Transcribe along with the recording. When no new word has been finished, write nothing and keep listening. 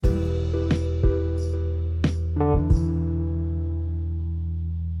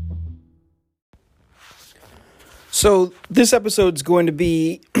So this episode's going to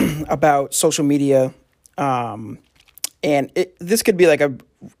be about social media, and this could be like a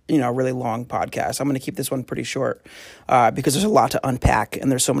really long podcast. I'm going to keep this one pretty short because there's a lot to unpack,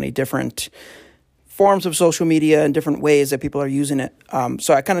 and there's so many different forms of social media and different ways that people are using it.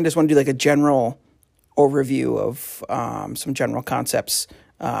 So I kind of just want to do like a general overview of some general concepts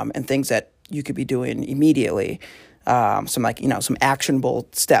and things that you could be doing immediately. Some actionable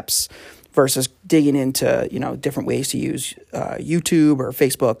steps versus digging into, different ways to use YouTube or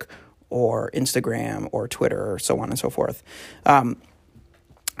Facebook or Instagram or Twitter or so on and so forth.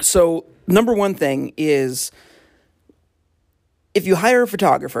 So number one thing is if you hire a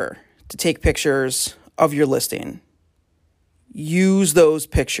photographer to take pictures of your listing, use those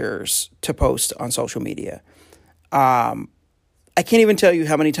pictures to post on social media. I can't even tell you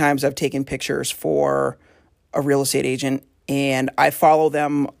how many times I've taken pictures for a real estate agent and I follow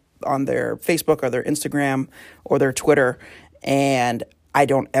them on their Facebook or their Instagram or their Twitter, and I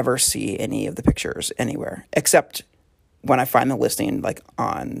don't ever see any of the pictures anywhere except when I find the listing like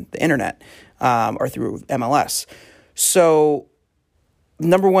on the internet or through MLS. So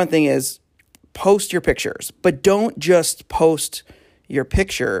number one thing is post your pictures, but don't just post your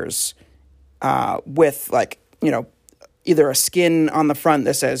pictures with either a skin on the front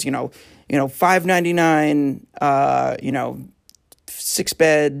that says, $599,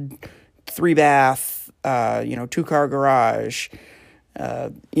 6-bed, 3-bath, 2-car garage,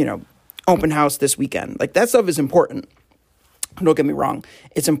 open house this weekend. Like that stuff is important. Don't get me wrong.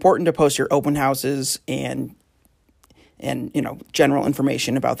 It's important to post your open houses and general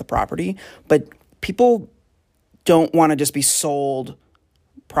information about the property, but people don't want to just be sold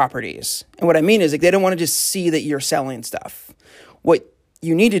properties. And what I mean is they don't want to just see that you're selling stuff. What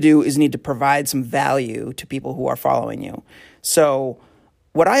you need to do is need to provide some value to people who are following you. So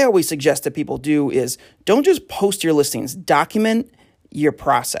what I always suggest that people do is don't just post your listings, document your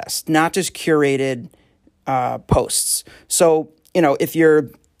process, not just curated posts. So, if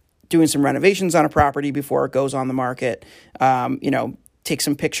you're doing some renovations on a property before it goes on the market, take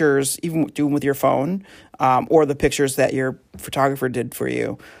some pictures, even do them with your phone or the pictures that your photographer did for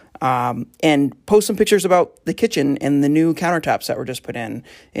you. And post some pictures about the kitchen and the new countertops that were just put in,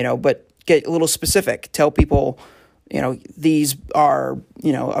 but get a little specific. Tell people, these are,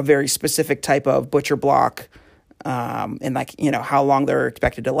 a very specific type of butcher block, and how long they're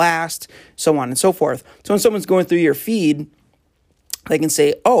expected to last, so on and so forth. So when someone's going through your feed, they can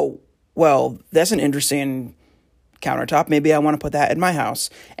say, oh, well, that's an interesting countertop. Maybe I want to put that in my house.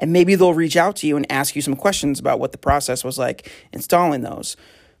 And maybe they'll reach out to you and ask you some questions about what the process was like installing those.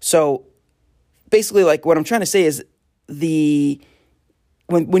 So basically, like what I'm trying to say is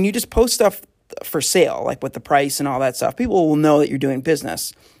when you just post stuff for sale, like with the price and all that stuff, people will know that you're doing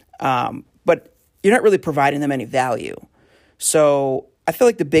business, but you're not really providing them any value. So I feel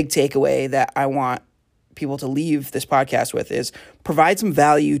like the big takeaway that I want people to leave this podcast with is provide some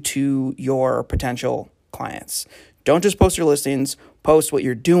value to your potential clients. Don't just post your listings, post what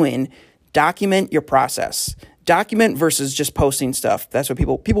you're doing, document your process. Document versus just posting stuff. That's what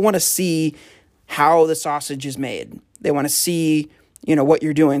people want to see, how the sausage is made. They want to see, what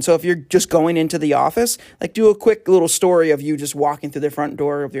you're doing. So if you're just going into the office, like do a quick little story of you just walking through the front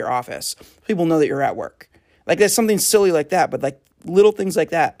door of your office. People know that you're at work. Like there's something silly like that, but like little things like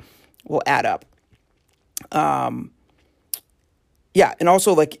that will add up. And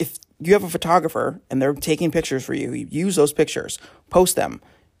also like if you have a photographer and they're taking pictures for you, use those pictures, post them,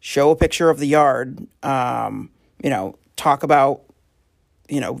 show a picture of the yard, talk about,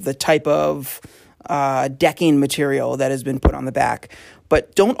 the type of decking material that has been put on the back.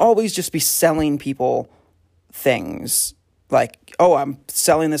 But don't always just be selling people things like, oh, I'm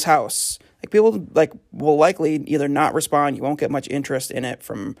selling this house. Like people will likely either not respond. You won't get much interest in it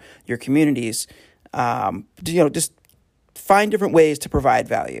from your communities. Just find different ways to provide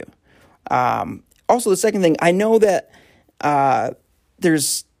value. Also, the second thing, I know that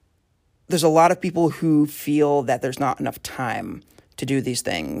there's a lot of people who feel that there's not enough time to do these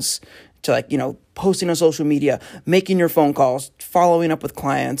things, to posting on social media, making your phone calls, following up with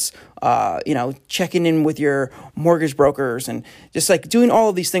clients, checking in with your mortgage brokers, and just like doing all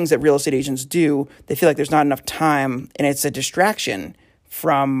of these things that real estate agents do. They feel like there's not enough time, and it's a distraction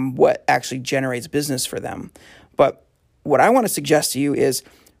from what actually generates business for them. But what I want to suggest to you is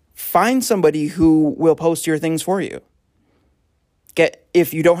find somebody who will post your things for you.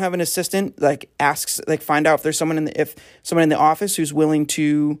 If you don't have an assistant, find out if there's someone in the office who's willing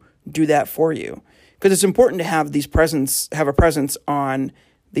to do that for you. Because it's important to have a presence on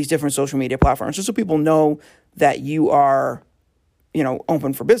these different social media platforms, just so people know that you are,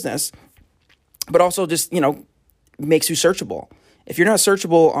 open for business. But also just, makes you searchable. If you're not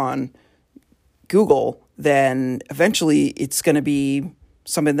searchable on Google, then eventually it's going to be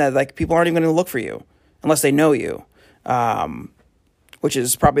something that like people aren't even going to look for you unless they know you, which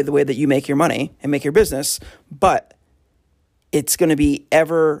is probably the way that you make your money and make your business. But it's going to be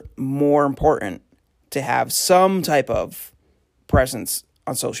ever more important to have some type of presence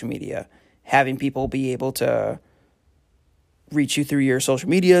on social media, having people be able to reach you through your social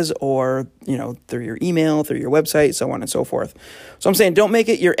medias or, through your email, through your website, so on and so forth. So I'm saying don't make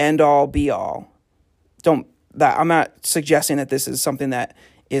it your end all be all. I'm not suggesting that this is something that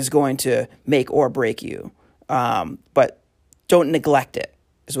is going to make or break you. But don't neglect it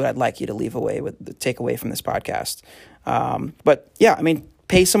is what I'd like you to take away from this podcast. But yeah,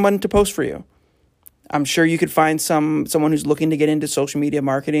 pay someone to post for you. I'm sure you could find someone who's looking to get into social media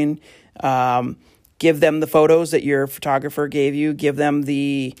marketing. Give them the photos that your photographer gave you. Give them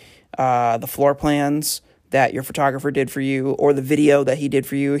the floor plans that your photographer did for you, or the video that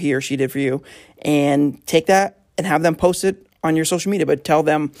he or she did for you, and take that and have them post it on your social media. But tell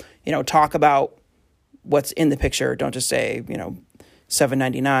them, talk about what's in the picture. Don't just say, $799,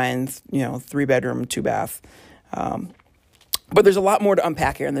 3-bedroom, 2-bath. But there's a lot more to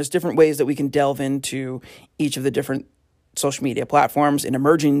unpack here, and there's different ways that we can delve into each of the different social media platforms and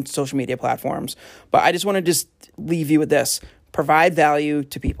emerging social media platforms. But I just want to leave you with this. Provide value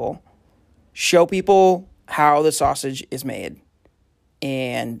to people. Show people how the sausage is made,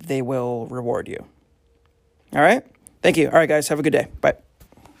 and they will reward you. All right? Thank you. All right, guys. Have a good day. Bye.